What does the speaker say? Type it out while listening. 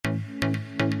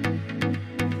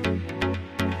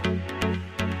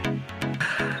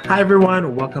Hi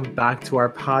everyone, welcome back to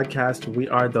our podcast. We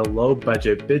are the Low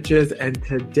Budget Bitches, and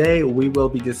today we will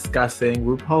be discussing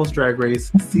RuPaul's Drag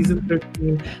Race Season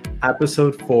 13,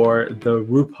 Episode 4, the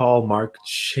RuPaul Mark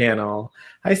Channel.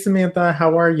 Hi Samantha,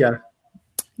 how are ya?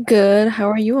 Good.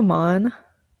 How are you, Aman?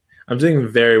 I'm doing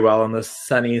very well on this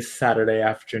sunny Saturday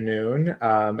afternoon,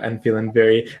 and feeling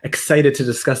very excited to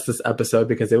discuss this episode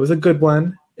because it was a good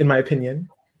one, in my opinion.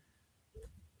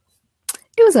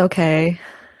 It was okay.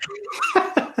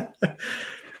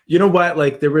 You know what?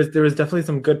 Like there was definitely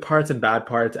some good parts and bad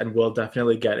parts, and we'll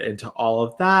definitely get into all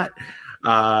of that.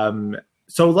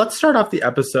 So let's start off the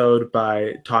episode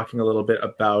by talking a little bit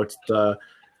about the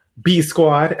B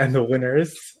Squad and the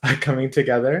winners coming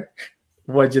together.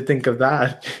 What'd you think of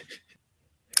that?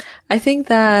 I think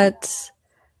that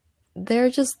they're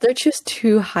just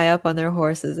too high up on their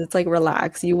horses. It's like,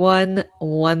 relax. You won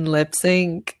one lip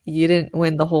sync. You didn't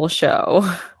win the whole show.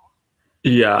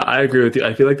 Yeah, I agree with you.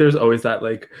 I feel like there's always that,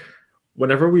 like,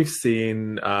 whenever we've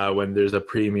seen when there's a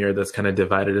premiere that's kind of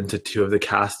divided into two of the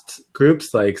cast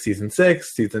groups, like season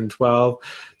 6, season 12,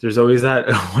 there's always that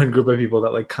one group of people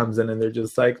that like comes in and they're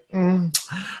just like,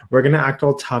 we're gonna act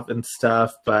all tough and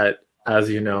stuff, but as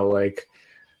you know, like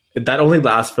that only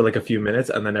lasts for like a few minutes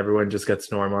and then everyone just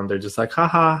gets normal and they're just like,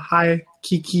 haha, hi,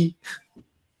 Kiki.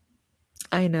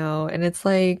 I know, and it's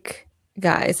like,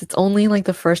 guys, it's only like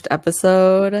the first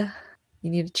episode. You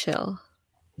need to chill.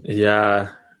 Yeah.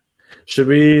 Should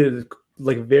we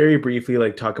like very briefly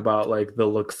like talk about like the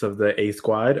looks of the A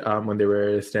Squad when they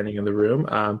were standing in the room?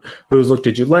 Whose look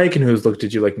did you like and whose look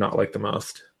did you like not like the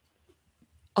most?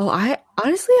 Oh, I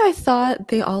thought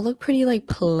they all look pretty like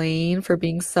plain for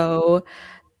being so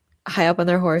high up on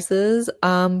their horses.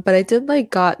 But I did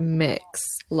like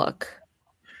Gottmik's look.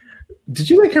 Did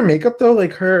you like her makeup though?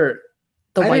 Like her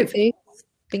The white face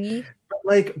thingy?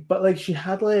 But she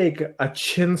had like a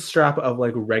chin strap of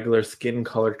like regular skin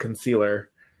colored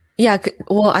concealer. Yeah,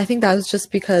 well, I think that was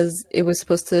just because it was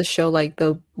supposed to show like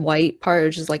the white part,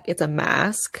 which is like it's a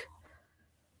mask.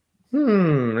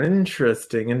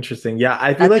 Interesting. Yeah,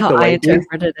 I feel That's like how I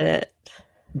interpreted it.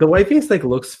 the white face like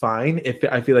looks fine if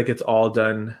I feel like it's all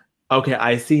done. Okay,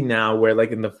 I see now where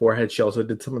like in the forehead she also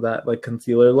did some of that like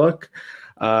concealer look.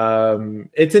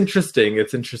 It's interesting.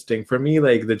 It's interesting. For me,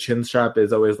 like the chin strap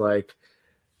is always like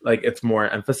it's more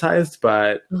emphasized,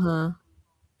 but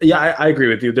yeah, I agree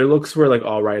with you. Their looks were like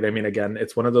all right. I mean, again,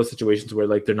 it's one of those situations where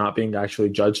like they're not being actually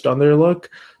judged on their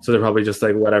look, so they're probably just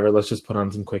like, whatever, let's just put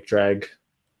on some quick drag.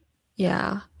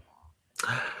 Yeah.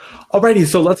 Alrighty,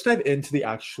 so let's dive into the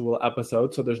actual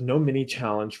episode. So there's no mini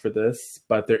challenge for this,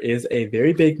 but there is a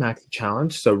very big maxi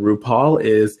challenge. So RuPaul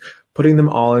is putting them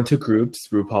all into groups.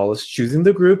 RuPaul is choosing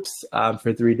the groups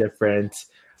for 3 different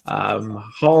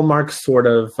Hallmark sort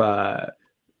of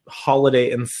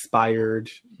holiday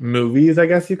inspired movies, I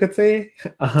guess you could say.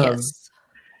 Yes.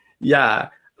 Yeah.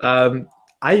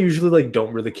 I usually like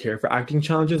don't really care for acting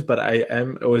challenges, but I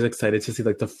am always excited to see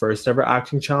like the first ever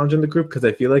acting challenge in the group because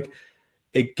I feel like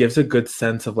it gives a good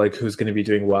sense of like who's going to be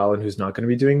doing well and who's not going to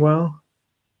be doing well.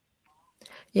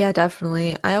 Yeah,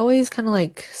 definitely. I always kind of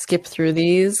like skip through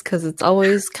these because it's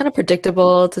always kind of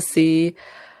predictable to see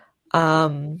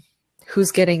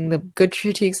who's getting the good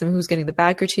critiques and who's getting the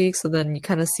bad critiques. So then you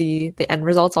kind of see the end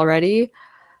results already.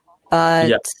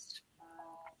 But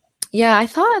yeah, I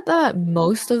thought that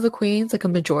most of the queens, like a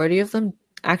majority of them,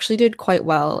 actually did quite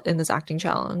well in this acting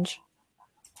challenge.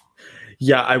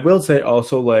 Yeah, I will say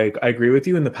also, like, I agree with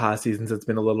you. In the past seasons, it's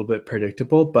been a little bit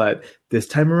predictable, but this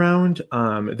time around,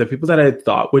 the people that I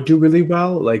thought would do really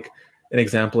well, like an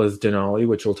example is Denali,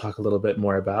 which we'll talk a little bit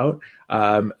more about.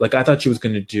 Like, I thought she was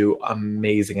going to do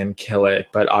amazing and kill it,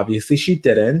 but obviously she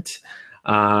didn't.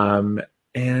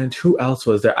 And who else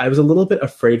was there? I was a little bit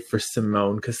afraid for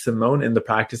Simone because Simone in the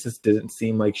practices didn't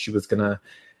seem like she was going to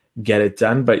get it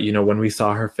done. But, you know, when we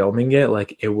saw her filming it,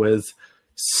 like, it was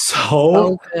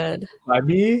so good.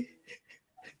 Funny.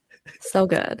 So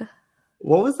good.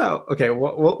 What was that? Okay,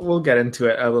 we'll get into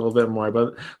it a little bit more,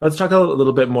 but let's talk a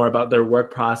little bit more about their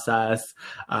work process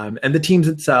and the teams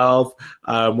itself.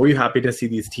 Were you happy to see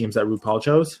these teams that RuPaul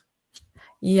chose?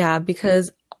 Yeah,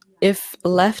 because if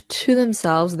left to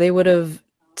themselves, they would have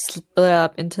split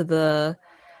up into the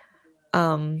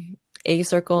A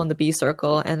circle and the B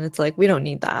circle, and it's like, we don't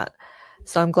need that.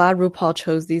 So I'm glad RuPaul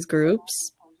chose these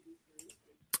groups.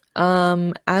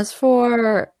 As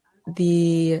for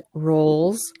the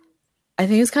roles, I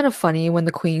think it's kind of funny when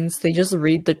the queens, they just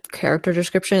read the character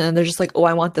description and they're just like, oh,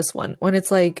 I want this one. When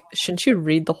it's like, shouldn't you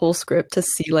read the whole script to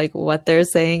see like what they're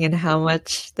saying and how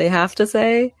much they have to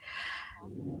say?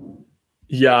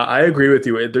 Yeah, I agree with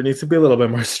you. There needs to be a little bit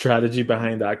more strategy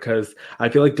behind that because I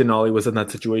feel like Denali was in that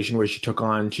situation where she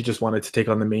just wanted to take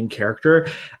on the main character.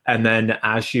 And then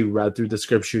as she read through the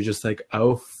script, she was just like,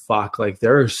 oh, fuck, like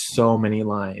there are so many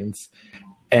lines.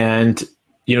 And,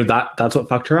 that's what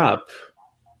fucked her up.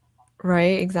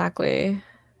 Right? Exactly.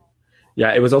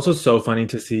 Yeah, it was also so funny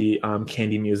to see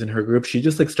Candy Muse in her group. She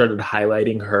just like started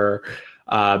highlighting her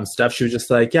stuff. She was just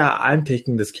like, yeah, I'm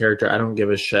taking this character. I don't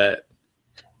give a shit.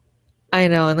 I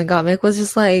know. And the comic was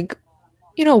just like,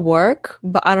 work,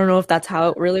 but I don't know if that's how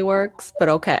it really works, but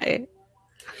okay.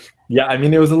 Yeah, I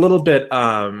mean, it was a little bit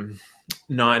not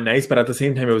nice, but at the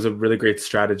same time, it was a really great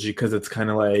strategy because it's kind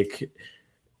of like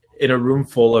in a room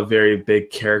full of very big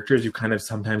characters, you kind of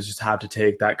sometimes just have to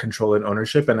take that control and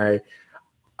ownership. And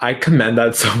I commend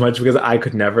that so much because I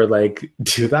could never like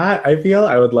do that. I feel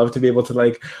I would love to be able to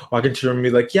like walk into a room and be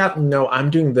like, yeah, no, I'm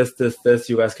doing this, this, this.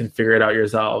 You guys can figure it out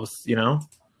yourselves, you know?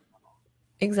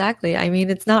 Exactly. I mean,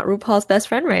 it's not RuPaul's best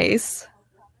friend race.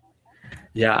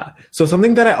 Yeah. So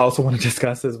something that I also want to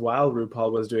discuss is while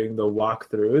RuPaul was doing the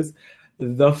walkthroughs,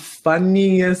 the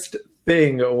funniest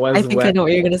thing I was think I know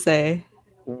what you're gonna say.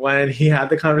 when he had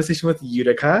the conversation with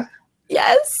Utica.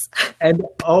 Yes. And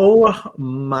oh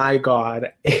my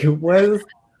God, it was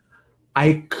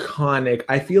iconic.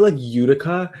 I feel like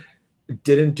Utica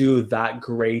didn't do that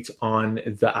great on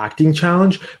the acting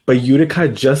challenge, but Utica,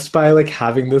 just by like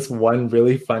having this one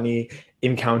really funny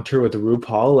encounter with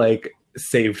RuPaul, like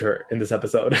saved her in this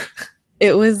episode.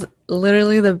 It was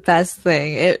literally the best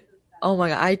thing. Oh my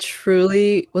God, I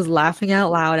truly was laughing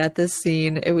out loud at this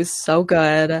scene. It was so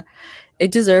good.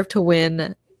 It deserved to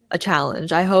win a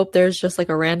challenge. I hope there's just like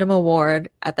a random award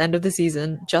at the end of the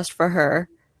season just for her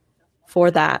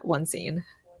for that one scene.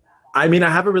 I mean,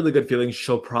 I have a really good feeling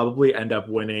she'll probably end up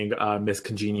winning Miss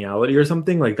Congeniality or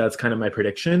something. Like that's kind of my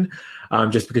prediction,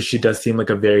 just because she does seem like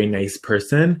a very nice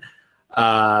person.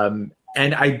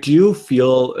 And I do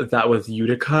feel that with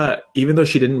Utica, even though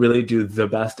she didn't really do the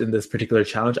best in this particular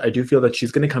challenge, I do feel that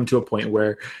she's going to come to a point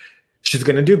where she's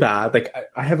going to do bad. Like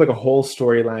I have like a whole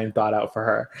storyline thought out for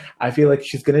her. I feel like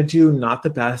she's going to do not the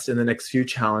best in the next few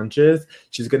challenges.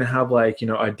 She's going to have like,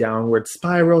 a downward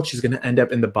spiral. She's going to end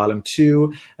up in the bottom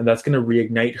two, and that's going to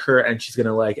reignite her, and she's going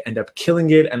to like end up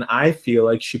killing it. And I feel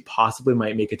like she possibly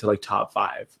might make it to like top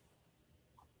five.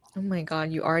 Oh my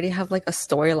God, you already have like a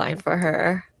storyline for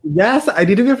her. Yes, I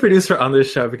need to be a producer on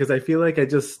this show because I feel like I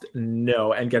just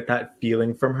know and get that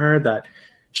feeling from her that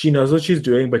she knows what she's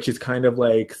doing, but she's kind of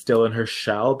like still in her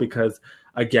shell because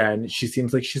again, she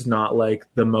seems like she's not like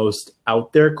the most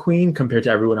out there queen compared to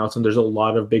everyone else. And there's a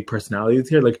lot of big personalities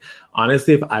here. Like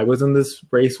honestly, if I was in this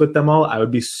race with them all, I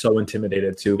would be so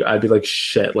intimidated too. I'd be like,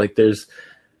 shit, like there's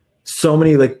so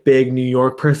many like big New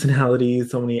York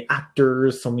personalities, so many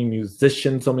actors, so many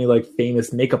musicians, so many like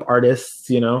famous makeup artists,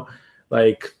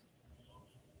 like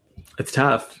it's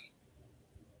tough.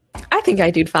 I think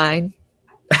I did fine.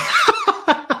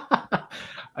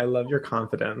 I love your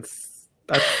confidence.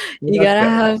 That's You that's gotta good.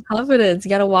 have confidence. You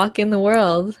gotta walk in the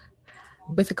world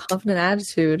with a confident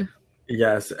attitude.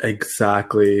 Yes,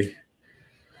 exactly.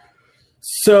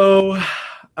 So,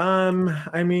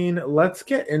 I mean, let's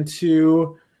get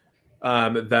into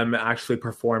them actually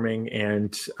performing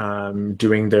and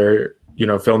doing their,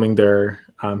 filming their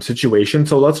situation.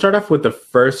 So let's start off with the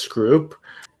first group.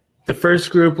 The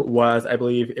first group was, I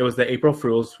believe, it was the April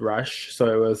Fool's Rush.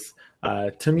 So it was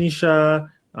Tamisha,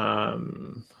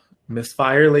 Miss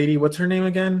Fire Lady. What's her name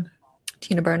again?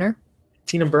 Tina Burner.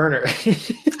 Tina Burner.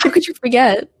 How could you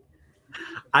forget?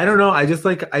 I don't know. I just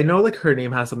like I know like her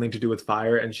name has something to do with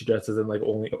fire, and she dresses in like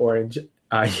only orange,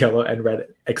 yellow, and red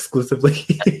exclusively.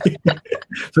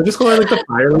 So just call her like the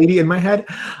fire lady in my head.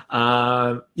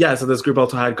 Yeah. So this group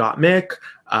also had Gottmik,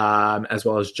 as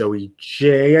well as Joey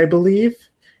J, I believe,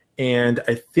 and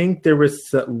I think there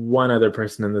was one other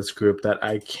person in this group that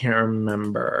I can't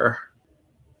remember.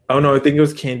 Oh no, I think it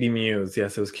was Candy Muse.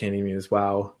 Yes, it was Candy Muse.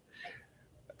 Wow.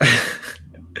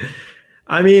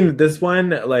 I mean, this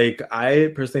one, like,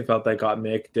 I personally felt that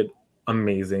Gottmik did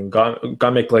amazing.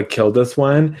 Gottmik, like, killed this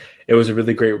one. It was a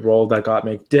really great role that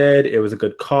Gottmik did. It was a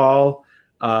good call.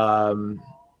 Um,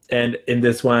 and in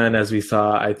this one, as we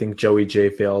saw, I think Joey J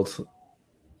failed,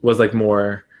 was, like,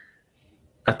 more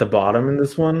at the bottom in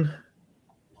this one.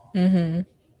 Hmm.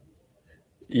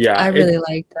 Yeah, I really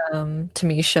liked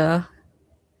Tamisha.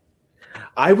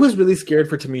 I was really scared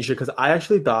for Tamisha because I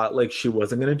actually thought, like, she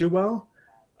wasn't going to do well.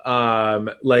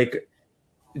 Like,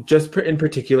 just in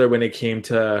particular when it came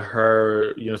to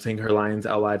her, saying her lines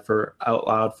out loud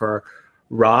for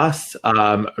Ross.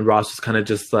 Ross was kind of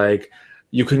just like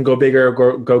you can go bigger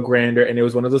or go grander. And it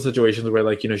was one of those situations where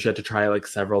like, you know, she had to try like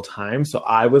several times. So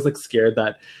I was like scared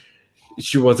that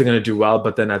she wasn't going to do well.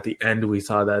 But then at the end, we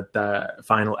saw that the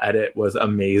final edit was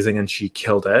amazing and she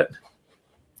killed it.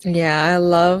 Yeah, I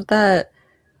love that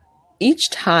each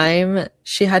time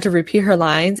she had to repeat her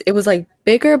lines, it was like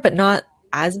bigger, but not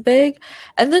as big.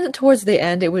 And then towards the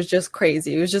end, it was just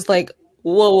crazy. It was just like,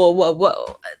 whoa, whoa, whoa,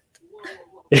 whoa.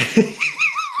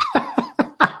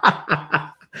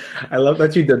 I love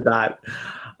that you did that.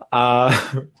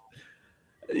 Uh,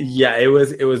 yeah, it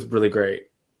was really great.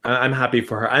 I'm happy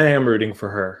for her. I am rooting for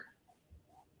her.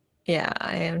 Yeah,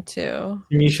 I am too.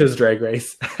 Misha's Drag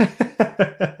Race.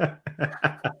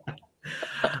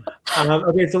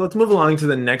 Okay, so let's move along to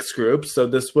the next group. So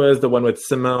this was the one with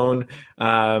Simone,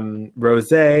 Rose.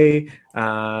 Who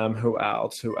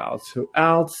else? Who else? Who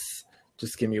else?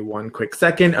 Just give me one quick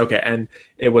second. Okay, and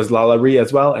it was Lala Ree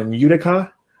as well and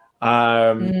Utica.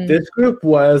 Mm. This group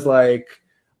was like,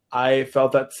 I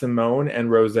felt that Simone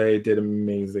and Rose did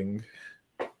amazing.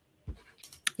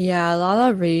 Yeah,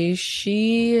 Lala Ree,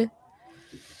 she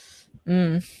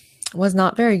was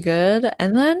not very good.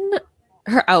 And then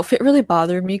her outfit really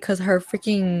bothered me because her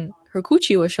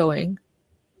coochie was showing.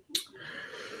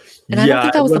 And I don't Yeah,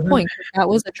 think that it was the wasn't. point. That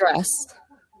was a dress.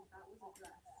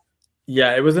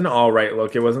 Yeah, it was an all right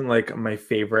look. It wasn't like my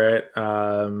favorite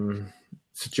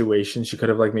situation. She could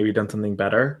have like maybe done something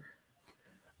better.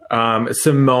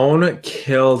 Simone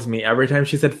kills me every time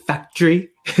she said factory.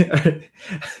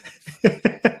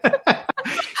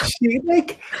 She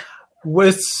like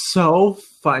was so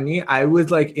funny. I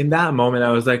was like in that moment,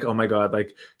 I was like, oh my god,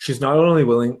 like she's not only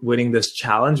winning this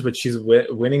challenge, but she's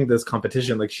winning this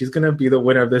competition. Like she's gonna be the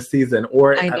winner of this season,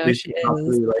 or I at know least she is.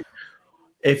 possibly like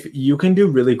if you can do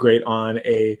really great on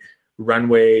a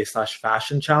runway slash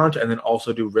fashion challenge and then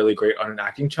also do really great on an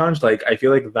acting challenge, like I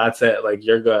feel like that's it. Like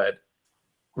you're good.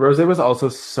 Rose was also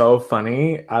so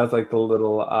funny as like the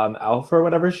little elf or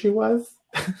whatever she was.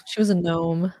 She was a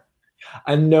gnome.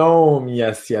 A gnome,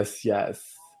 yes, yes, yes.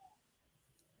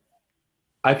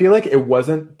 I feel like it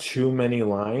wasn't too many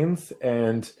lines,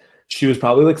 and she was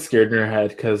probably like scared in her head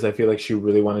because I feel like she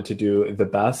really wanted to do the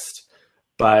best.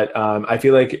 But I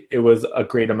feel like it was a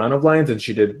great amount of lines, and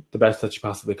she did the best that she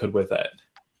possibly could with it.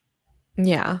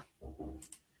 Yeah.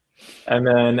 And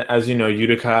then, as you know,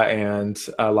 Utica and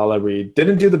Lala Reed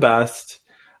didn't do the best.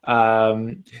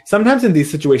 Sometimes in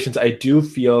these situations, I do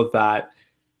feel that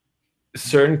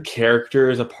certain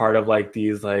characters a part of like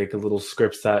these like little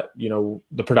scripts that you know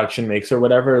the production makes or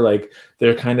whatever, like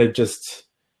they're kind of just,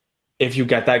 if you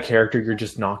get that character you're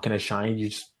just not going to shine, you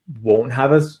just won't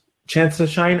have a chance to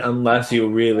shine unless you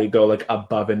really go like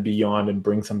above and beyond and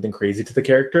bring something crazy to the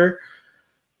character.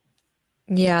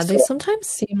 Yeah, they So sometimes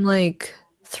seem like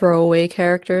throwaway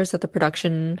characters that the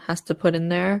production has to put in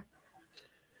there.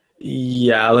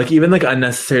 yeah, like even like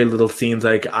unnecessary little scenes,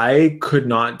 like I could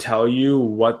not tell you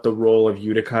what the role of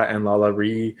Utica and Lala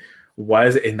Ree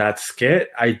was in that skit.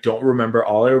 I don't remember.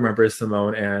 All I remember is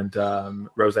Simone and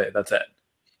Rose. That's it.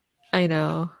 I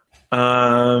know.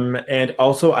 And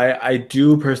also I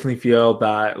do personally feel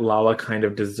that Lala kind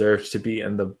of deserves to be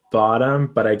in the bottom,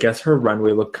 but I guess her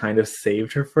runway look kind of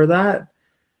saved her for that.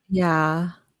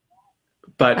 Yeah,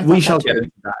 But I we thought that shall get too.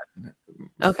 into that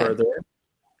Okay. further.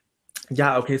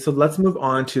 Yeah, okay, so let's move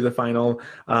on to the final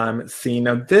scene.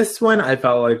 Now this one I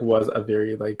felt like was a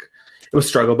very like, it was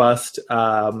struggle bust.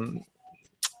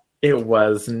 It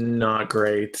was not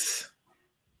great.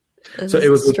 This So it is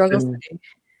was struggle with, city.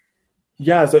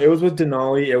 yeah, so it was with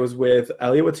Denali, it was with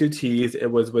Elliot with two T's, it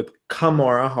was with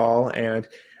Kamora Hall and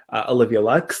Olivia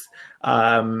Lux.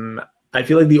 Um, I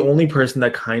feel like the only person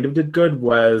that kind of did good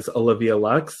was Olivia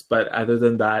Lux, but other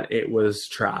than that, it was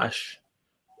trash.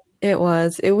 It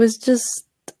was. It was just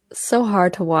so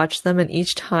hard to watch them, and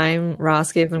each time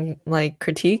Ross gave them like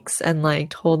critiques and like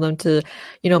told them to,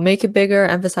 make it bigger,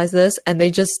 emphasize this, and they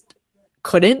just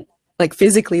couldn't. Like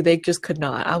physically, they just could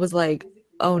not. I was like,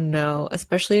 oh no,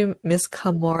 especially Miss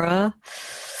Kamora.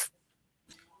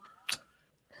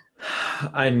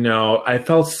 I know. I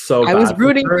felt so I was bad for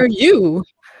rooting her. for you.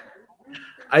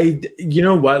 You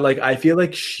know what? Like, I feel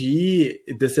like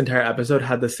this entire episode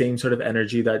had the same sort of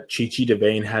energy that Chi Chi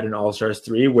DeVayne had in All Stars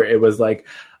 3, where it was like,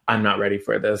 I'm not ready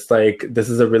for this. Like, this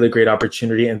is a really great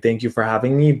opportunity and thank you for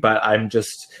having me, but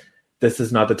this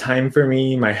is not the time for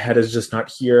me. My head is just not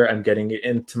here. I'm getting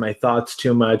into my thoughts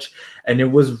too much. And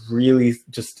it was really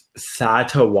just sad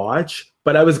to watch.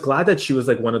 But I was glad that she was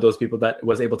like one of those people that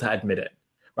was able to admit it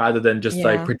rather than just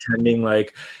like Yeah. pretending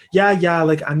like, yeah,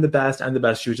 like I'm the best, I'm the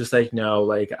best. She was just like, no,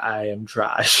 like I am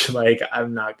trash. Like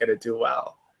I'm not gonna do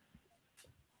well.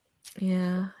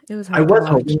 Yeah, it was I hard to was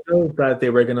watch. hoping though that they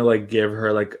were gonna like give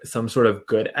her like some sort of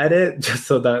good edit just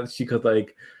so that she could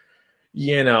like,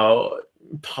 you know,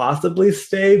 possibly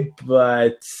stay,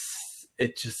 but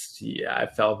it just, yeah,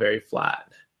 it fell very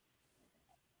flat.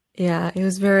 Yeah, it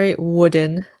was very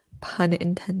wooden, pun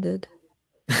intended.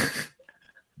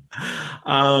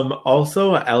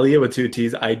 Also, Elliot with two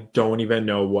T's, I don't even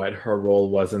know what her role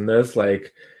was in this.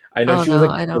 Like, I know Oh she was no,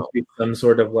 like I supposed don't. to be some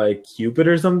sort of like Cupid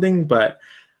or something, but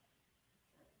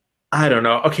I don't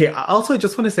know. Okay, also, I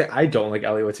just want to say I don't like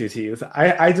Elliot with two T's.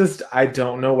 I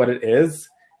don't know what it is.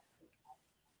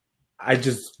 I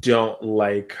just don't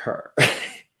like her.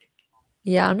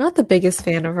 Yeah, I'm not the biggest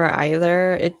fan of her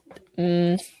either.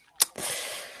 Mm,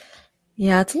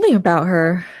 yeah, it's something about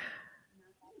her.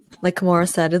 Like Kimura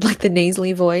said, it's like the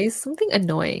nasally voice, something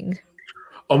annoying.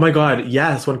 Oh my God,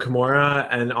 yes. When Kimura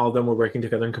and all of them were working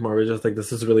together, and Kimura was just like,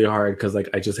 this is really hard because like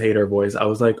I just hate her voice. I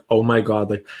was like, oh my God,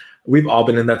 like we've all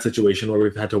been in that situation where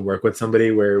we've had to work with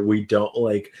somebody where we don't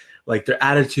like their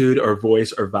attitude or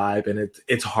voice or vibe, and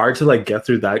it's hard to like get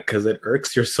through that because it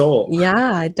irks your soul.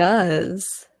 Yeah, it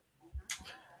does.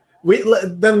 Wait,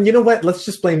 then you know what? Let's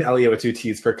just blame Elliot with two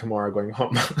T's for Kimura going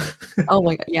home. Oh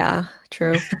my God, yeah,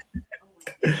 true.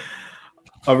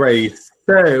 All right.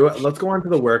 So let's go on to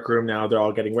the workroom now. They're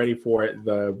all getting ready for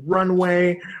the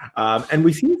runway. And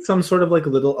we see some sort of like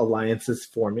little alliances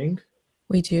forming.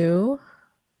 We do.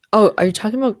 Oh, are you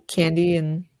talking about Candy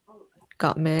and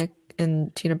Gottmik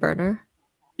and Tina Burner?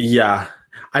 Yeah.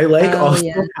 I like Oh also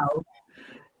yeah. how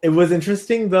it was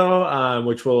interesting though,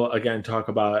 which we'll again talk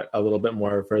about a little bit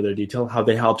more further detail, how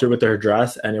they helped her with her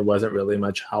dress and it wasn't really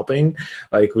much helping.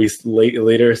 Like we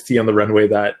later see on the runway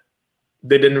that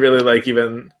they didn't really like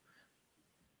even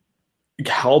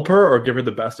help her or give her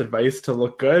the best advice to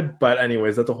look good. But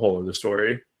anyways, that's a whole other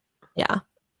story. Yeah.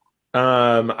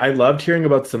 I loved hearing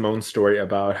about Simone's story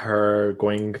about her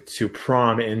going to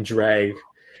prom in drag.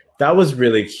 That was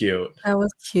really cute. That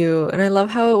was cute. And I love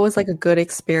how it was like a good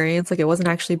experience. Like it wasn't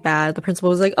actually bad. The principal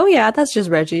was like, "Oh yeah, that's just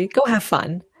Reggie. Go have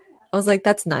fun." I was like,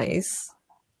 "That's nice."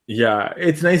 Yeah,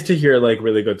 it's nice to hear like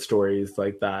really good stories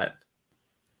like that.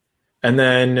 And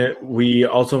then we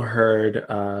also heard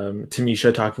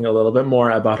Tamisha talking a little bit more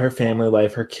about her family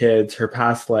life, her kids, her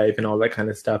past life, and all that kind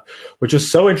of stuff, which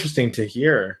was so interesting to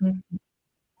hear. Mhm.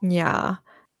 Yeah.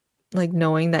 Like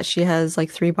knowing that she has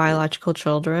like three biological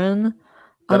children.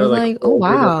 I That are was like like, "Oh older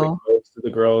than like wow." most of the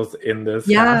girls in this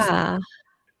cast.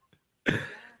 Yeah.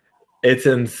 It's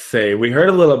insane. We heard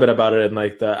a little bit about it in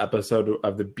like the episode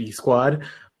of the B Squad,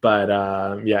 but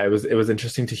yeah, it was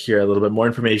interesting to hear a little bit more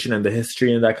information and the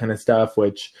history and that kind of stuff.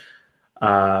 Which,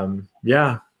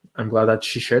 yeah, I'm glad that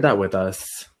she shared that with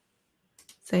us.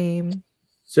 Same.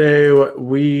 So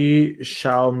we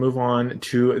shall move on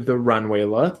to the runway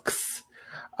looks.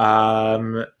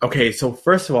 Okay, so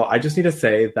first of all, I just need to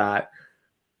say that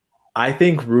I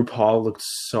think RuPaul looked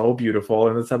so beautiful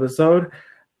in this episode.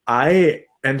 I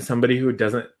am somebody who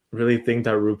doesn't really think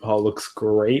that RuPaul looks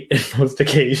great in most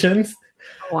occasions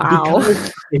Wow.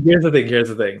 because here's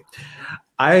the thing.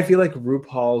 I feel like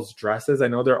RuPaul's dresses, I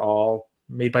know they're all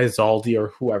made by Zaldi or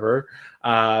whoever,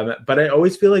 but I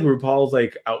always feel like RuPaul's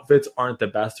like outfits aren't the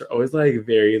best. They're always like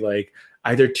very like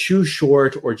either too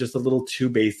short or just a little too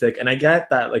basic. And I get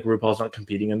that like RuPaul's not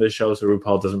competing in this show, so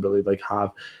RuPaul doesn't really like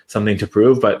have something to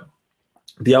prove, but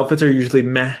the outfits are usually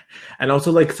meh. And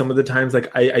also like some of the times like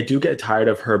I do get tired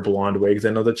of her blonde wigs. I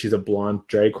know that she's a blonde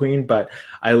drag queen, but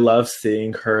I love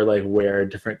seeing her like wear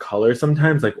different colors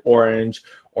sometimes, like orange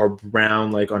or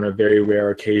brown, like on a very rare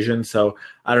occasion. So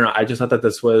I don't know. I just thought that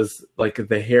this was like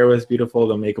the hair was beautiful,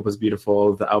 the makeup was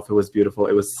beautiful, the outfit was beautiful.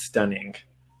 It was stunning.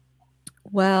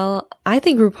 Well, I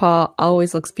think RuPaul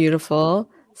always looks beautiful.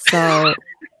 So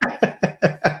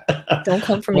don't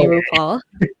come for me, RuPaul.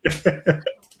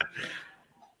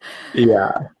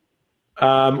 Yeah.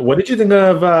 What did you think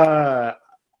of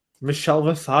Michelle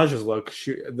Visage's look?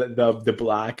 The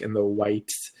black and the white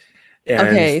and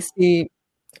Okay, see,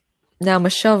 now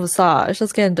Michelle Visage,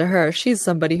 let's get into her. She's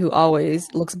somebody who always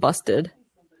looks busted,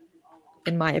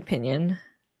 in my opinion.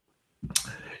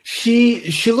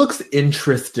 she looks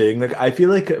interesting. Like I feel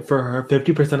like for her,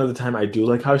 50% of the time I do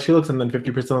like how she looks, and then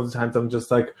 50% of the times I'm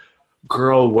just like,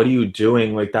 girl, what are you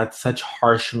doing? Like that's such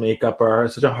harsh makeup or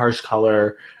such a harsh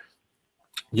color.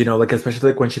 Like especially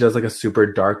like when she does like a super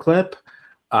dark lip.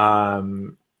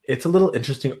 It's a little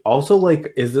interesting. Also,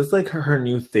 like, is this like her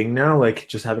new thing now? Like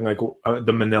just having like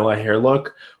the Manila hair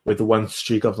look with one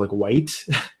streak of like white.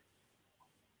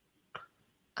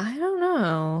 I don't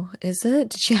know. Is it?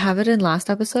 Did she have it in last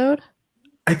episode?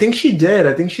 I think she did.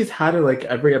 I think she's had it like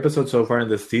every episode so far in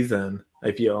this season,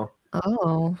 I feel.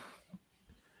 Oh,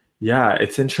 Yeah,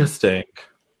 it's interesting.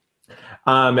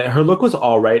 Her look was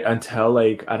all right until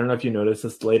like I don't know if you noticed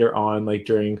this later on, like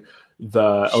during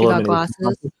the She got elimination glasses.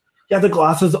 process. Yeah, the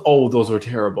glasses. Oh, those were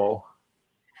terrible.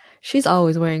 She's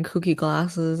always wearing kooky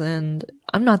glasses, and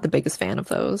I'm not the biggest fan of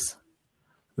those.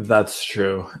 That's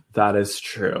true. That is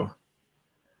true.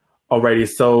 Alrighty,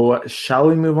 so shall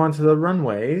we move on to the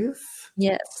runways?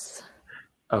 Yes.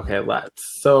 Okay,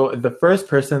 let's. So the first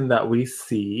person that we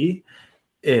see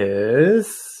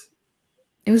is.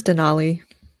 It was Denali.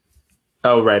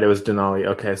 Oh, right, it was Denali.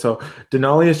 Okay, so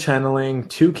Denali is channeling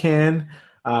Toucan,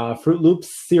 Fruit Loops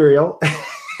cereal.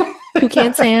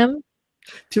 Toucan Sam.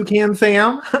 Toucan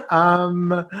Sam.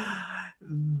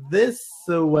 This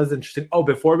was interesting. Oh,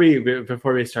 before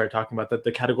we start talking about that,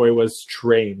 the category was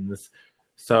trains.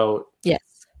 So Yes.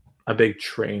 a big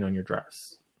train on your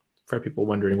dress. For people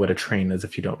wondering what a train is,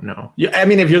 if you don't know, yeah, I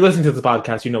mean, if you're listening to this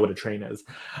podcast, you know what a train is.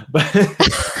 But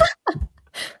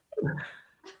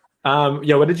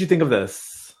yeah, what did you think of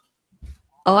this?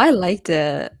 Oh, I liked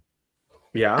it.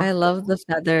 Yeah, I love the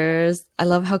feathers. I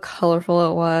love how colorful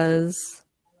it was.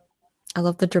 I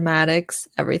love the dramatics,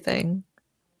 everything.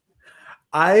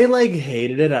 I like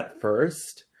hated it at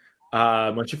first.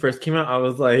 When she first came out, I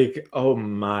was like, "Oh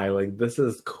my, like this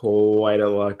is quite a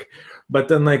look." But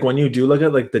then, like when you do look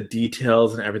at like the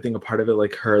details and everything, a part of it,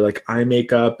 like her like eye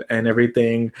makeup and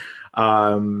everything,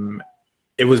 um,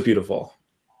 it was beautiful.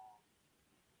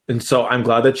 And so I'm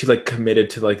glad that she like committed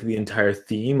to like the entire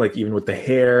theme, like even with the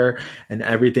hair and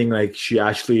everything. Like she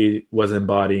actually was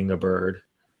embodying a bird.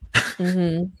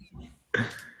 Hmm.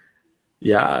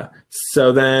 Yeah.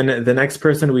 So then the next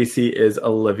person we see is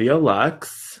Olivia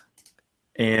Lux,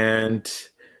 and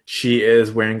she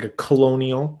is wearing a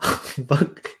colonial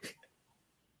look,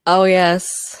 Oh,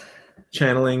 yes.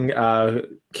 channeling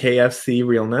KFC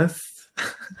realness.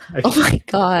 I Oh my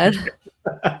God.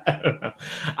 don't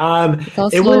know.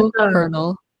 It's It was also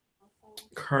Colonel.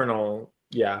 Colonel.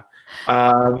 Yeah.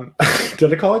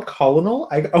 Did I call it colonel?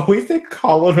 I always say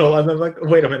colonel, and I'm like,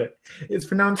 wait a minute. It's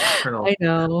pronounced colonel. I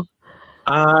know.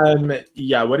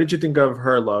 Yeah. What did you think of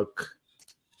her look?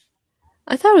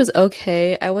 I thought it was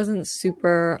okay. I wasn't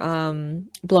super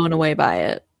blown away by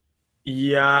it.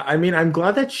 Yeah, I mean, I'm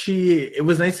glad that it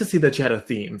was nice to see that she had a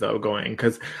theme though going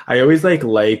because I always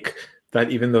like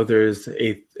that even though there's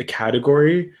a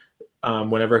category,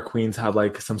 whenever queens have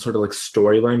like some sort of like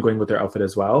storyline going with their outfit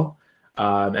as well,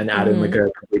 and add in like Hmm.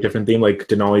 a completely different theme, like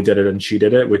Denali did it and she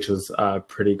did it, which was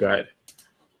pretty good.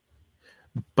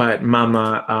 But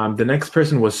Mama, the next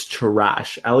person was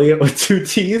Trash, Elliot with two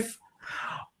T's.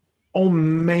 Oh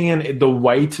man, the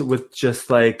white with just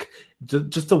like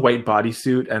just a white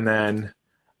bodysuit and then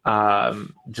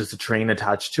just a train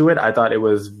attached to it. I thought it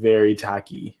was very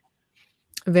tacky.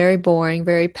 Very boring,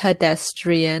 very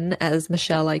pedestrian, as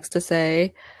Michelle likes to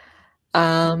say.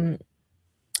 Um,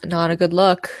 Not a good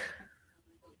look.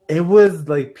 It was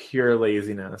like pure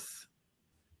laziness.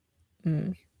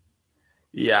 Mm.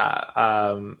 Yeah.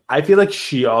 I feel like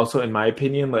she also, in my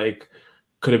opinion, like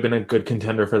could have been a good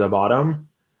contender for the bottom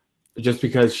just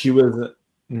because she was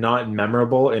not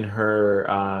memorable in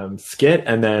her skit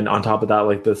and then on top of that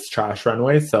like this trash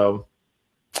runway. So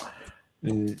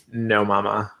no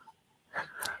mama.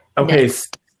 Okay,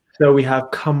 Next, so we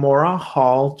have Kamora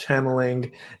Hall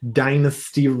channeling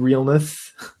Dynasty Realness.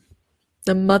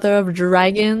 the Mother of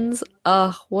Dragons.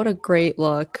 Ugh, what a great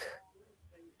look.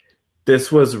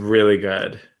 This was really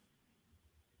good.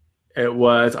 It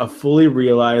was a fully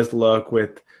realized look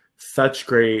with such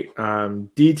great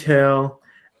detail,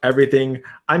 everything.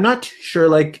 I'm not too sure,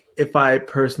 like, if I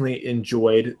personally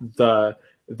enjoyed the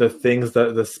things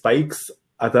the spikes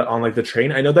on like the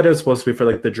train. I know that it was supposed to be for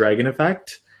like the dragon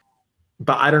effect,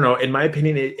 but I don't know. In my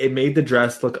opinion, it made the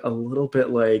dress look a little bit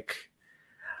like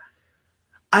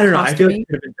I don't know. I feel like Costumey. it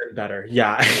could have been done better.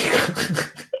 Yeah.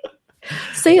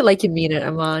 Say it like you mean it,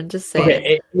 Aman. Just say Okay,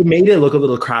 it. it made it look a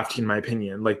little crafty in my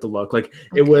opinion, like the look. Like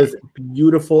it Okay. was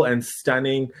beautiful and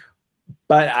stunning,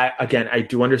 but I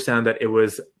do understand that it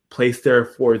was placed there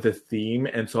for the theme,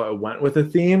 and so it went with the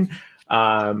theme.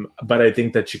 But I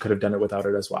think that she could have done it without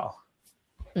it as well.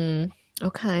 Mm,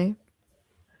 okay.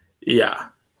 Yeah,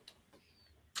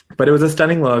 but it was a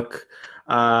stunning look.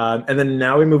 And then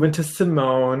now we move into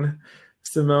Simone.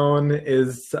 Simone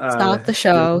is Stop the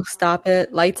show. Stop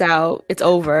it. Lights out. It's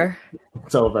over.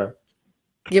 it's over.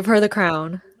 Give her the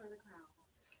crown.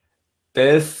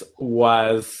 This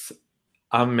was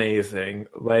amazing.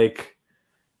 Like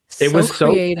it So was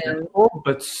so creative. simple,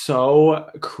 but so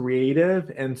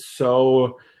creative and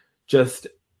so just.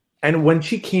 And when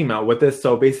she came out with this,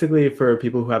 so basically for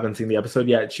people who haven't seen the episode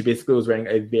yet, she basically was wearing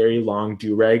a very long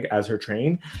do rag as her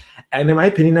train. And in my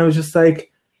opinion, I was just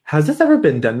like, has this ever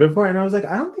been done before? And I was like,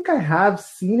 I don't think I have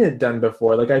seen it done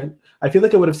before. Like I feel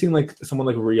like I would have seen like someone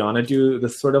like Rihanna do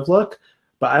this sort of look,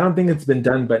 but I don't think it's been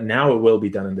done. But now it will be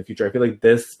done in the future. I feel like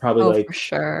this probably Oh, like for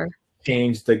sure.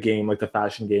 changed the game, like the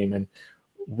fashion game, and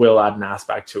will add an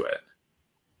aspect to it.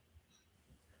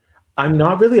 I'm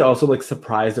not really also like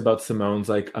surprised about Simone's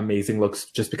like amazing looks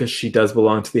just because she does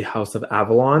belong to the House of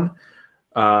Avalon,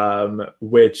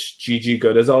 which Gigi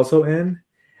Good is also in.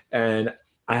 And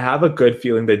I have a good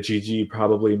feeling that Gigi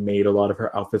probably made a lot of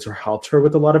her outfits or helped her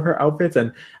with a lot of her outfits.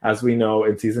 And as we know,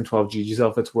 in season 12, Gigi's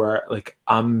outfits were like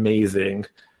amazing.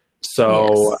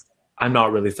 So Yes. I'm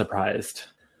not really surprised.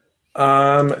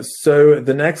 So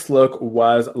the next look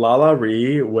was Lala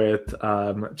Ree with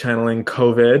channeling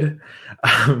COVID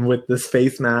with this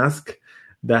face mask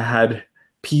that had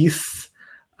peace.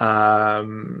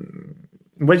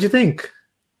 What'd you think?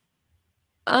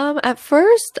 At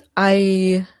first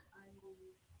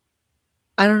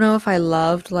I don't know if I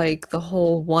loved like the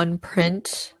whole one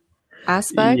print Yeah,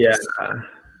 aspect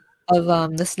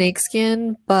of the snake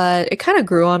skin, but it kind of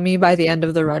grew on me by the end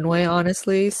of the runway,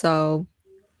 honestly, so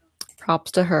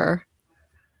props to her.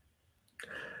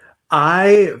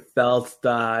 I felt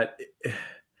that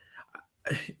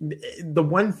the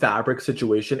one fabric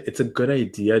situation, it's a good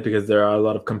idea because there are a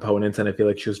lot of components, and I feel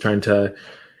like she was trying to.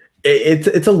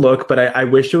 It's a look, but I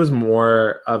wish it was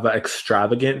more of an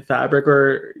extravagant fabric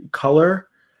or color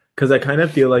because I kind of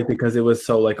feel like because it was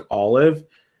so like olive,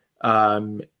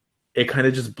 um, it kind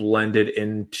of just blended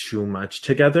in too much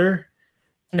together.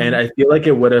 And Mm, I feel like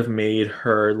it would have made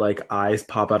her like eyes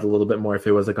pop out a little bit more if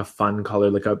it was like a fun color,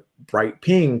 like a bright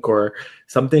pink or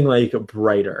something like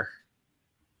brighter.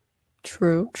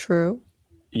 true, true.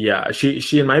 Yeah, she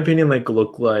in my opinion like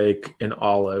looked like an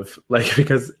olive, like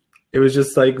because it was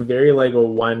just like very like a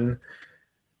one,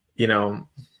 you know,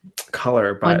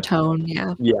 color. One But tone,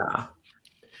 yeah. yeah.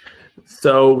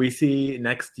 So we see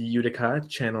next Utica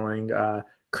channeling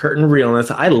curtain realness.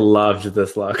 I loved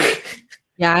this look.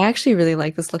 Yeah, I actually really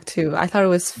like this look too. I thought it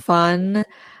was fun.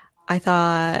 I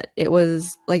thought it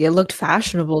was like it looked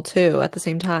fashionable too at the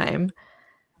same time.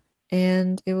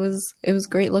 And it was a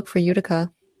great look for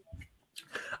Utica.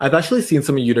 I've actually seen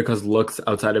some of Utica's looks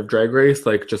outside of Drag Race,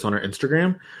 like just on her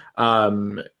Instagram.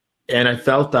 Um, and I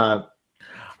felt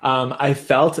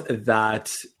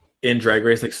that in Drag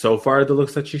Race, like so far, the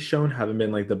looks that she's shown haven't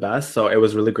been like the best. So it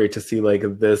was really great to see like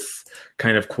this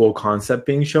kind of cool concept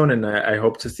being shown, and I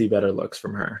hope to see better looks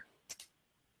from her.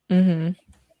 Hmm.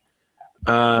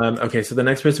 Okay, so the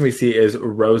next person we see is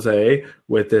Rose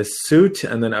with this suit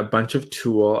and then a bunch of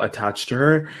tulle attached to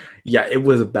her. Yeah, it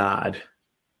was bad.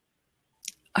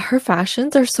 Her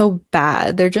fashions are so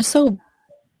bad. They're just so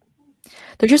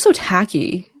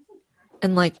tacky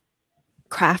and like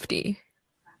crafty.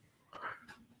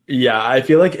 Yeah, I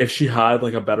feel like if she had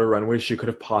like a better runway, she could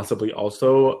have possibly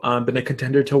also been a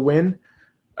contender to win.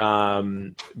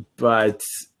 Um, but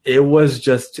it was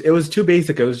too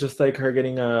basic. It was just like her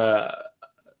getting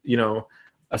you know,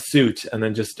 a suit and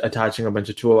then just attaching a bunch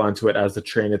of tulle onto it as the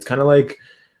train. It's kind of like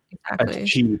a Exactly.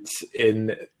 cheat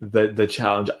in the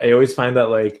challenge. I always find that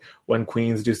like when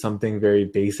queens do something very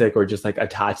basic or just like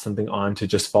attach something on to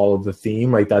just follow the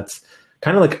theme, like that's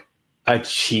kind of like a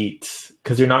cheat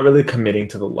because you're not really committing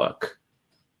to the look.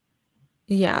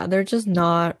 Yeah, they're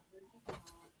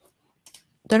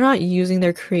not using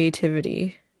their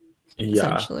creativity, Yeah,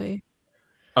 essentially.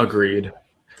 agreed.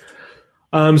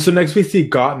 So next we see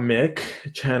Got Mick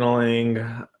channeling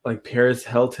like Paris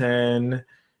Hilton,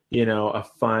 you know, a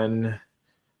fun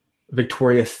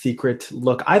Victoria's Secret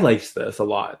look. I liked this a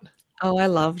lot. Oh, I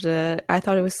loved it. I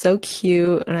thought it was so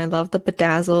cute, and I love the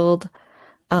bedazzled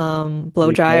blow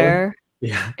Detail. dryer.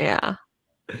 Yeah, Yeah,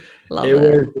 love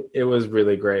it it. was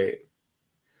really great.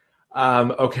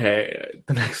 Okay,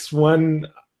 the next one,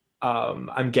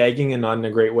 I'm gagging and not in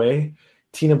a great way.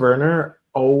 Tina Burner.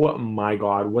 Oh my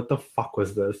God, what the fuck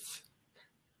was this?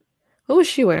 What was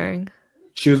she wearing?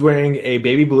 She was wearing a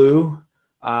baby blue,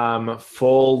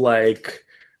 full like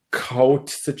coat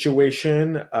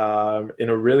situation, in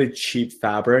a really cheap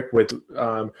fabric with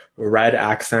red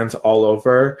accents all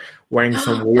over, wearing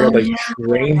some Oh weird like yeah.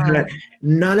 train hat.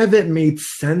 None of it made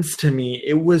sense to me.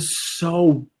 It was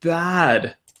so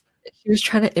bad. She was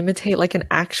trying to imitate like an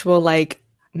actual like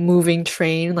moving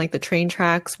train, like the train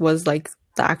tracks was like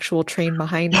the actual train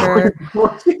behind her.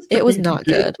 What are you It was trying to not do?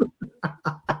 good.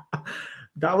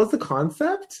 That was the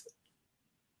concept?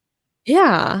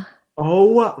 Yeah.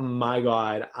 Oh my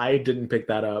God, I didn't pick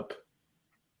that up.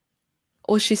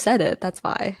 Well, she said it. That's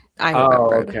why I Oh,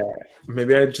 remembered. okay.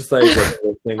 Maybe I just like wasn't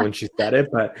listening when she said it,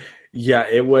 but yeah,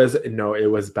 it was no, it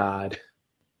was bad.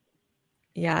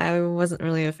 Yeah, I wasn't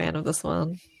really a fan of this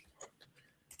one.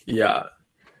 Yeah.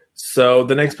 So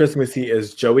the next person we see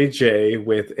is Joey J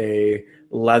with a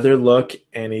leather look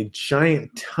and a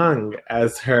giant tongue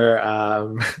as her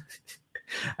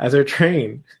as her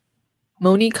train.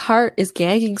 Monique Hart is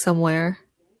gagging somewhere,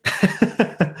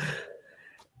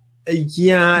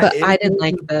 Yeah, but I didn't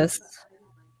like this.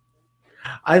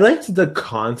 I liked the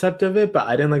concept of it, but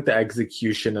I didn't like the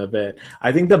execution of it.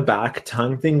 I think the back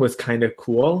tongue thing was kind of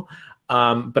cool,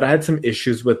 but I had some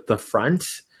issues with the front.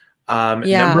 Number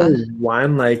Yeah.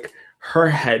 one, like her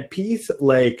headpiece,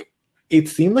 like it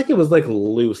seemed like it was like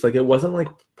loose, like it wasn't like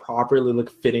properly like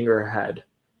fitting her head.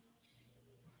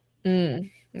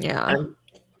 Yeah. And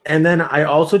and then I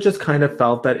also just kind of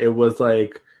felt that it was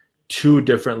like two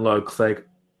different looks, like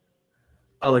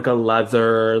a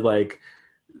leather like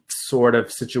sort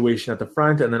of situation at the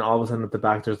front, and then all of a sudden at the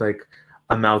back there's like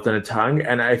a mouth and a tongue,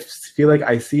 and I feel like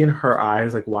I see in her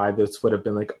eyes like why this would have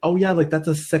been like, oh yeah, like that's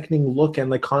a sickening look and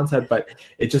like concept, but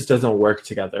it just doesn't work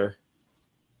together.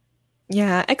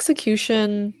 Yeah.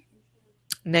 Execution,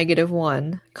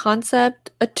 -1.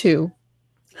 Concept, a 2.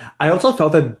 I also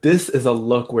felt that this is a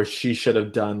look where she should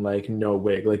have done like no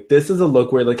wig. Like this is a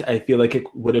look where like I feel like it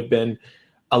would have been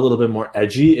a little bit more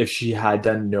edgy if she had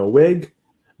done no wig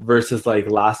versus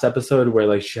like last episode where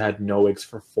like she had no wigs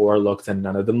for four looks and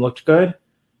none of them looked good.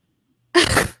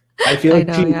 I feel I like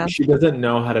know, yeah. she doesn't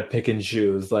know how to pick and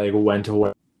choose like when to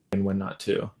wear and when not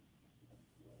to.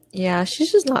 Yeah,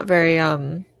 she's just not very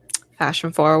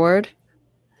fashion forward.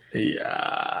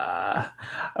 Yeah.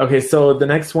 Okay, so the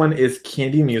next one is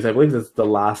Candy Muse. I believe this is the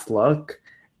last look.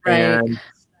 Right. And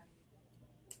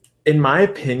in my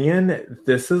opinion,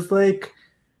 this is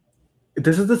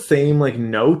the same like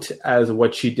note as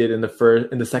what she did in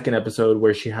the second episode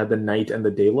where she had the night and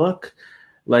the day look.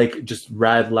 Like just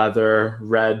red leather,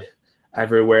 red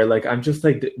everywhere. Like I'm just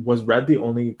like was red the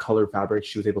only color fabric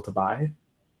she was able to buy?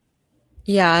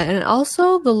 Yeah, and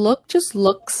also the look just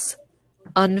looks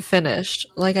unfinished.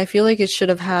 Like I feel like it should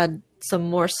have had some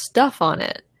more stuff on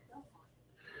it.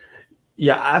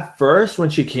 Yeah, at first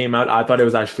when she came out, I thought it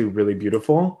was actually really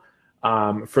beautiful.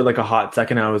 For like a hot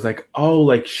second, I was like, oh,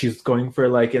 like she's going for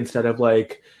like instead of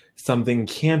like something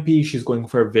campy, she's going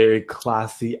for a very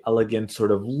classy, elegant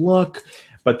sort of look.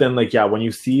 But then, like, yeah, when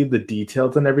you see the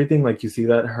details and everything, like you see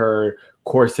that her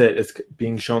corset is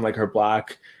being shown, like her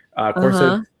black corset,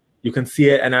 Uh-huh. you can see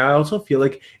it. And I also feel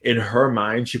like in her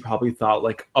mind, she probably thought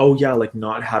like, oh yeah, like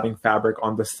not having fabric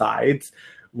on the sides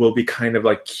will be kind of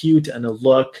like cute and a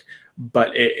look, but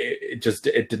it just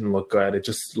it didn't look good. It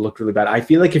just looked really bad. I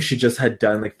feel like if she just had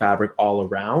done like fabric all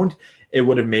around, it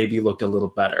would have maybe looked a little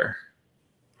better.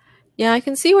 Yeah, I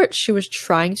can see what she was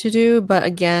trying to do, but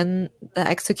again, the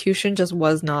execution just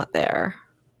was not there.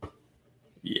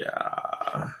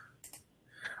 Yeah.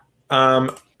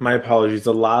 My apologies.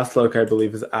 The last look I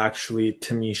believe is actually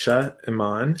Tamisha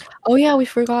Iman. Oh yeah, we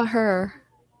forgot her.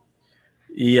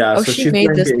 Yeah, Oh, so she she's made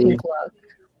wearing this a pink look.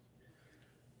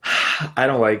 I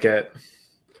don't like it.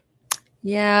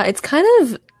 Yeah, it's kind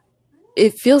of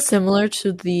it feels similar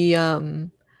to the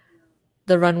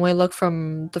runway look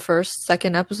from the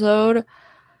second episode.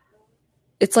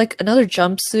 It's like another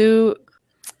jumpsuit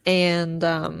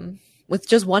and with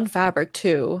just one fabric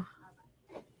too.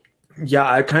 Yeah,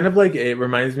 I kind of like it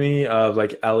reminds me of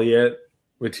like Elliot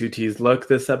with two T's look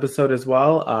this episode as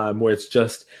well, where it's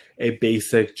just a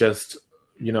basic, just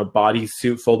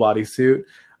bodysuit, full bodysuit,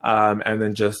 and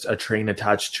then just a train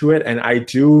attached to it. And I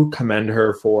do commend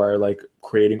her for like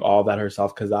creating all that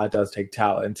herself because that does take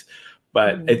talent.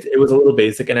 But Mhm. it was a little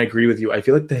basic, and I agree with you. I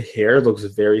feel like the hair looks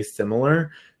very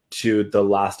similar to the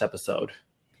last episode.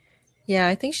 Yeah,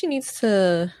 I think she needs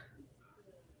to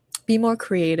be more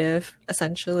creative,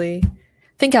 essentially.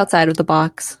 Think outside of the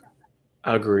box.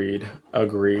 Agreed.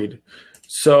 Agreed.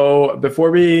 So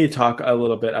before we talk a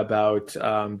little bit about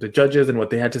the judges and what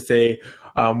they had to say,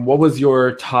 what was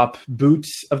your top boot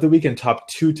of the week and top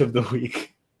toot of the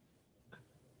week?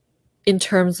 In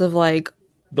terms of like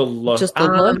The look. just the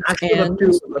looks Actually, and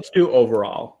let's do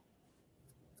overall.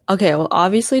 okay, well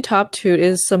obviously top two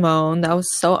is Simone. That was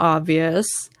so obvious.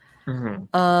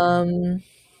 Mhm. Um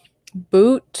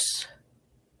boot,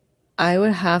 I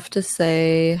would have to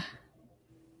say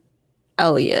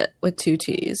Elliot with two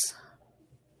T's.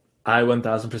 I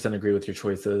 1000% agree with your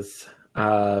choices.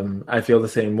 I feel the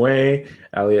same way.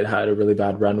 Elliot had a really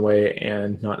bad runway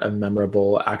and not a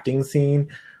memorable acting scene.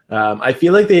 I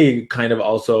feel like they kind of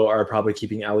also are probably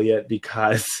keeping Elliot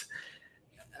because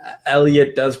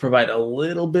Elliot does provide a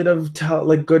little bit of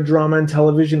like good drama in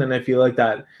television, and I feel like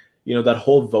that that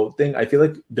whole vote thing. I feel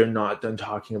like they're not done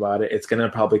talking about it. It's gonna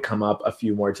probably come up a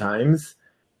few more times,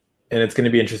 and it's gonna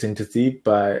be interesting to see.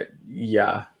 But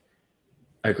yeah,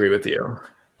 I agree with you.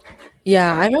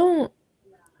 Yeah,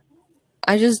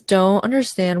 I just don't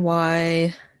understand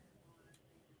why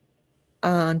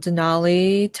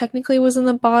Denali technically was in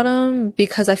the bottom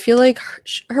because I feel like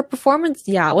her performance,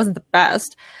 yeah, it wasn't the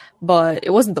best, but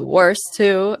it wasn't the worst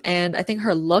too. And I think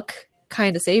her look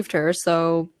kind of saved her.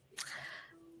 So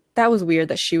that was weird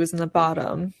that she was in the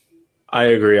bottom. I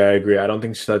agree. I agree. I don't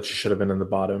think that she should have been in the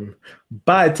bottom.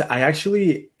 But I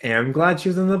actually am glad she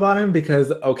was in the bottom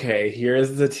because, okay,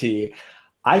 here's the tea.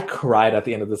 I cried at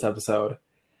the end of this episode.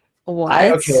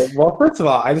 Okay, What? well, first of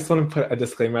all, I just want to put a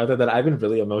disclaimer out there that I've been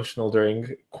really emotional during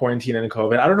quarantine and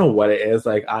COVID. I don't know what it is.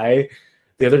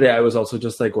 The other day, I was also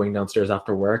just like going downstairs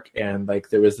after work, and like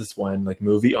there was this one like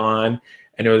movie on,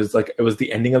 and it was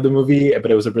the ending of the movie,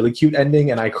 but it was a really cute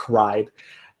ending, and I cried.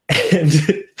 And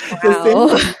the same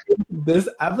Wow. with this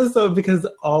episode because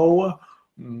oh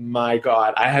my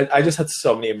god, I just had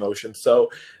so many emotions. So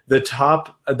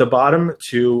the bottom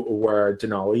two were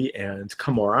Denali and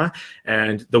Kamora,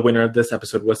 and the winner of this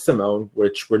episode was Simone,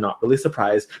 which we're not really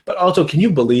surprised. But also, can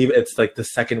you believe it's like the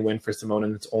second win for Simone,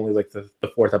 and it's only like the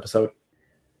fourth episode?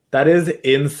 That is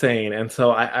insane. And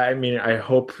so I mean, I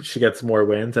hope she gets more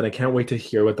wins, and I can't wait to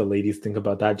hear what the ladies think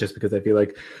about that. Just because I feel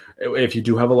like if you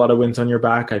do have a lot of wins on your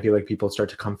back, I feel like people start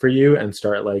to come for you and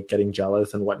start like getting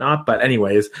jealous and whatnot. But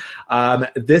anyways,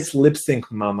 this lip sync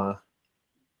mama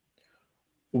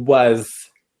was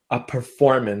a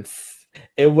performance.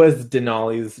 It was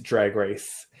Denali's Drag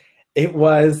Race. It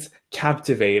was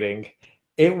captivating.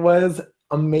 It was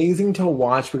amazing to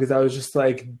watch because I was just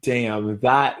like, damn,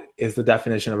 that is the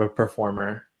definition of a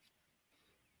performer.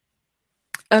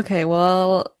 Okay,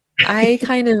 well, I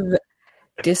kind of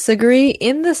disagree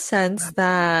in the sense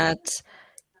that,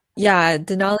 yeah,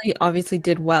 Denali obviously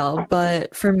did well,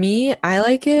 but for me, I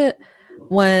like it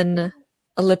when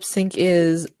a lip sync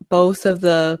is both of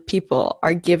the people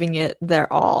are giving it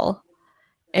their all.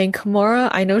 And Kimura,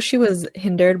 I know she was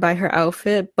hindered by her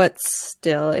outfit, but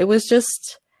still, it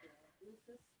wasn't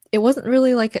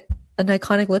really like an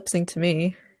iconic lip sync to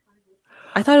me.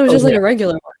 I thought it was just like Okay, a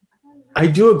regular one. I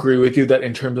do agree with you that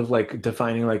in terms of like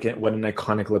defining like what an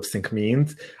iconic lip sync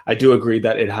means, I do agree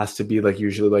that it has to be like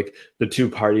usually like the two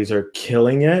parties are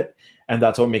killing it. And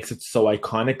that's what makes it so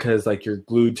iconic because like you're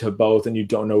glued to both and you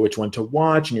don't know which one to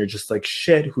watch and you're just like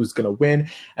shit, who's gonna win?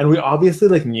 And we obviously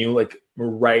like knew like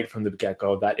right from the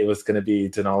get-go that it was gonna be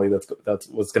Denali that's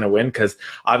was gonna win because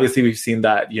obviously we've seen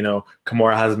that, you know,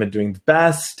 Kimura hasn't been doing the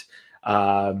best.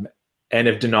 Um and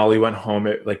if Denali went home,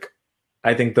 it like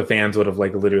I think the fans would have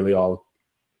like literally all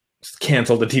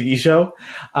canceled the TV show.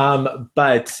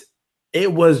 But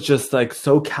it was just like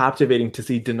so captivating to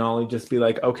see Denali just be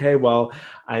like, okay, well,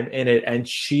 I'm in it. And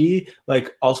she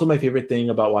like also my favorite thing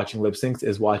about watching lip syncs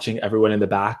is watching everyone in the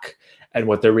back and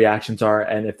what their reactions are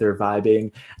and if they're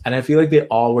vibing. And I feel like they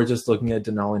all were just looking at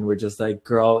Denali and were just like,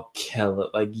 girl, kill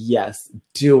it. Like, yes,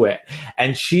 do it.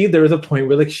 And there was a point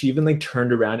where like she even like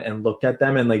turned around and looked at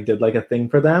them and like did like a thing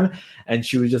for them. And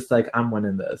she was just like, I'm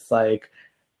winning this. Like,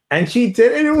 and she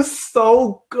did, and it was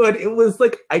so good. It was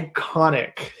like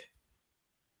iconic.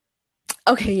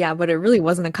 Okay, yeah, but it really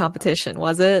wasn't a competition,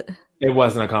 was it? It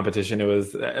wasn't a competition. It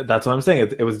was that's what I'm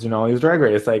saying. It was Denali's Drag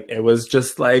Race. Like it was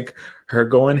just like her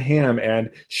going ham,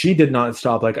 and she did not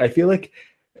stop. Like I feel like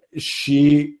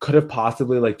she could have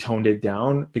possibly like toned it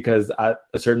down because at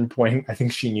a certain point, I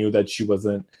think she knew that she was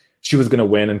gonna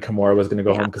win and Kimura was gonna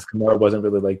go Yeah. home because Kimura wasn't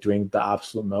really like doing the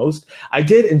absolute most. I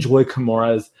did enjoy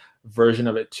Kimura's version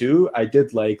of it too. I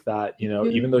did like that, you know,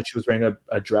 even though she was wearing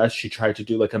a dress, she tried to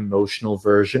do like emotional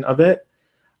version of it.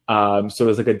 So it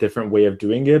was like a different way of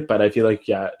doing it. But I feel like,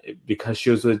 yeah, because she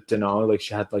was with Denali, like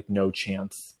she had like no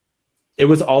chance. It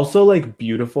was also like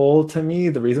beautiful to me.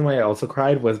 The reason why I also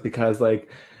cried was because like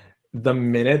the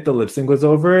minute the lip sync was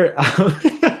over,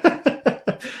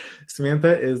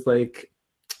 Samantha is like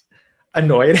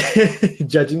annoyed,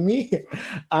 judging me.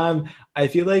 I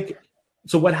feel like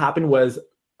so. What happened was,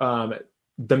 um,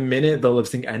 the minute the lip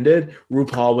sync ended,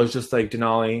 RuPaul was just like,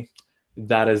 Denali,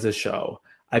 that is a show.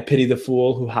 I pity the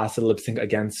fool who has to lip sync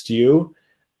against you.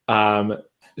 Um,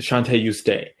 Shantae, you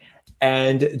stay.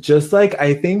 And just like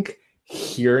I think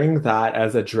hearing that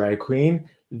as a drag queen,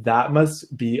 that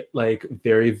must be like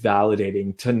very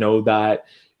validating to know that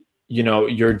you know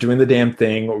you're doing the damn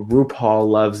thing. RuPaul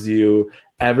loves you.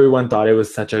 Everyone thought it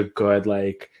was such a good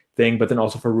like thing, but then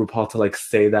also for RuPaul to like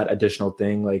say that additional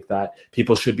thing like that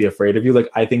people should be afraid of you. Like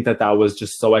I think that that was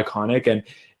just so iconic, and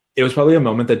it was probably a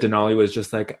moment that Denali was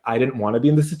just like, I didn't want to be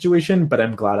in this situation, but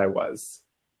I'm glad I was.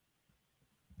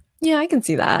 Yeah, I can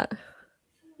see that.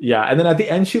 Yeah, and then at the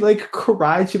end, she like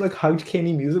cried. She like hugged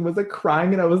Kanye Muse and was like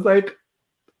crying, and I was like,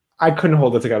 I couldn't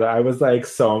hold it together. I was like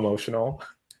so emotional.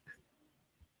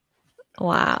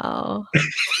 Wow.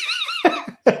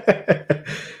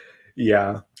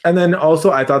 Yeah. And then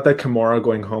also I thought that Kimura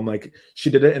going home, like she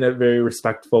did it in a very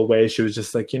respectful way. She was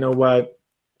just like, you know what?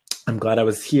 I'm glad I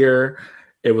was here.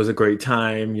 It was a great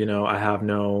time. I have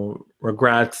no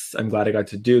regrets. I'm glad I got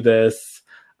to do this.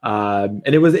 And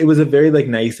it was a very like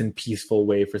nice and peaceful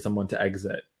way for someone to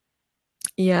exit.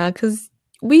 Yeah, because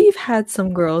we've had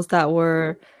some girls that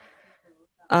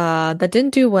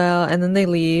didn't do well and then they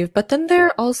leave, but then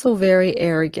they're also very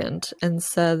arrogant and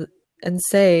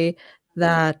say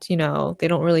that, they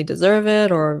don't really deserve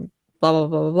it or blah blah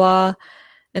blah blah blah.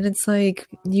 And it's like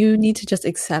you need to just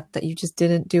accept that you just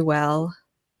didn't do well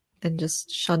and just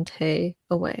shantae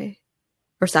away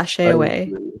or sashay I away.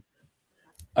 agree.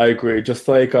 I agree. Just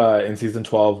like in season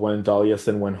 12 when Dahlia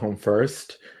Sin went home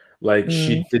first, like Mm,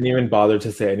 she didn't even bother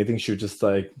to say anything. She was just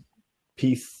like,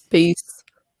 peace. peace.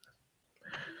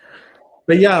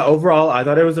 But yeah, overall, I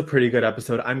thought it was a pretty good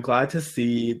episode. I'm glad to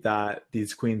see that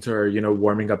these queens are,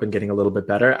 warming up and getting a little bit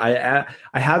better. I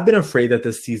have been afraid that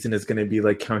this season is going to be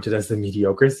like counted as the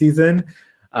mediocre season,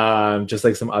 just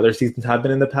like some other seasons have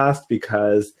been in the past,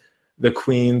 because the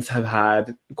queens have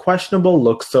had questionable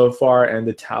looks so far, and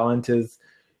the talent is,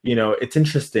 it's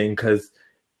interesting because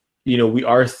we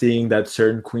are seeing that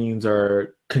certain queens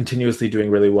are continuously doing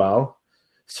really well.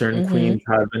 Certain Mm-hmm. queens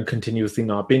have been continuously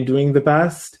not been doing the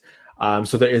best.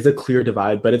 So there is a clear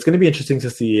divide, but it's going to be interesting to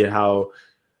see how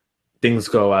things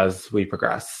go as we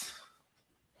progress.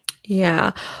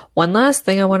 Yeah. One last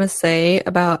thing I want to say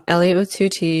about Elliot with two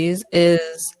T's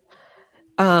is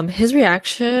his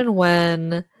reaction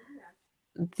when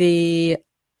the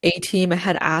A team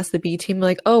had asked the B team,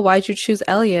 like, oh, why'd you choose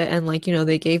Elliot? And, like,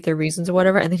 they gave their reasons or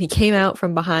whatever. And then he came out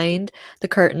from behind the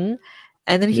curtain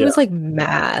and then he Yeah. was like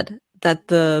mad that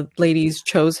the ladies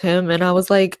chose him. And I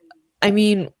was like, I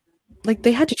mean, like,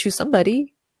 they had to choose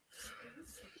somebody.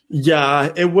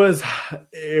 Yeah, it was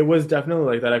definitely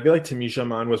like that. I feel like Tamisha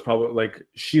Mann was probably like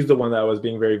she's the one that was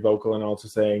being very vocal and also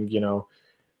saying,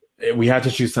 we had to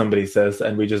choose somebody, sis,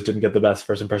 and we just didn't get the best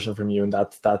first impression from you, and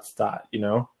that's that.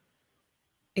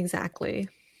 Exactly.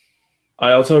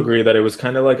 I also agree that it was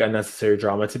kind of like unnecessary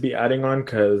drama to be adding on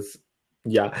because,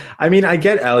 yeah, I mean, I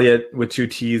get Elliot with two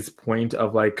T's point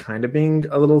of like kind of being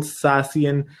a little sassy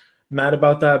and mad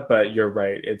about that, but you're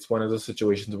right. It's one of those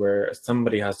situations where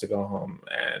somebody has to go home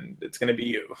and it's going to be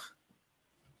you.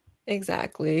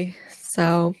 Exactly.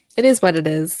 So it is what it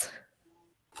is.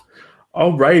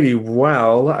 Alrighty,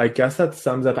 well, I guess that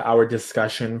sums up our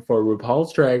discussion for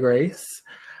RuPaul's Drag Race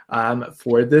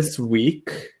for this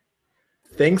week.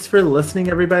 Thanks for listening,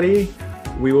 everybody.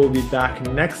 We will be back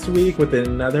next week with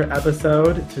another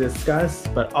episode to discuss,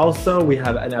 but also we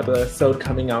have an episode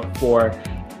coming out for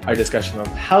our discussion of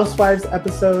Housewives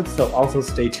episodes, so also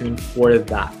stay tuned for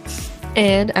that.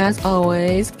 And as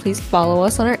always, please follow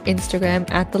us on our Instagram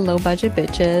at the Low Budget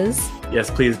Bitches. Yes,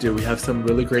 please do. We have some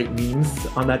really great memes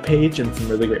on that page and some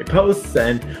really great posts,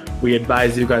 and we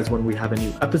advise you guys when we have a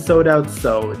new episode out,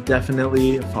 so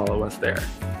definitely follow us there.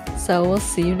 So we'll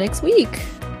see you next week.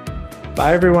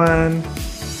 Bye, everyone.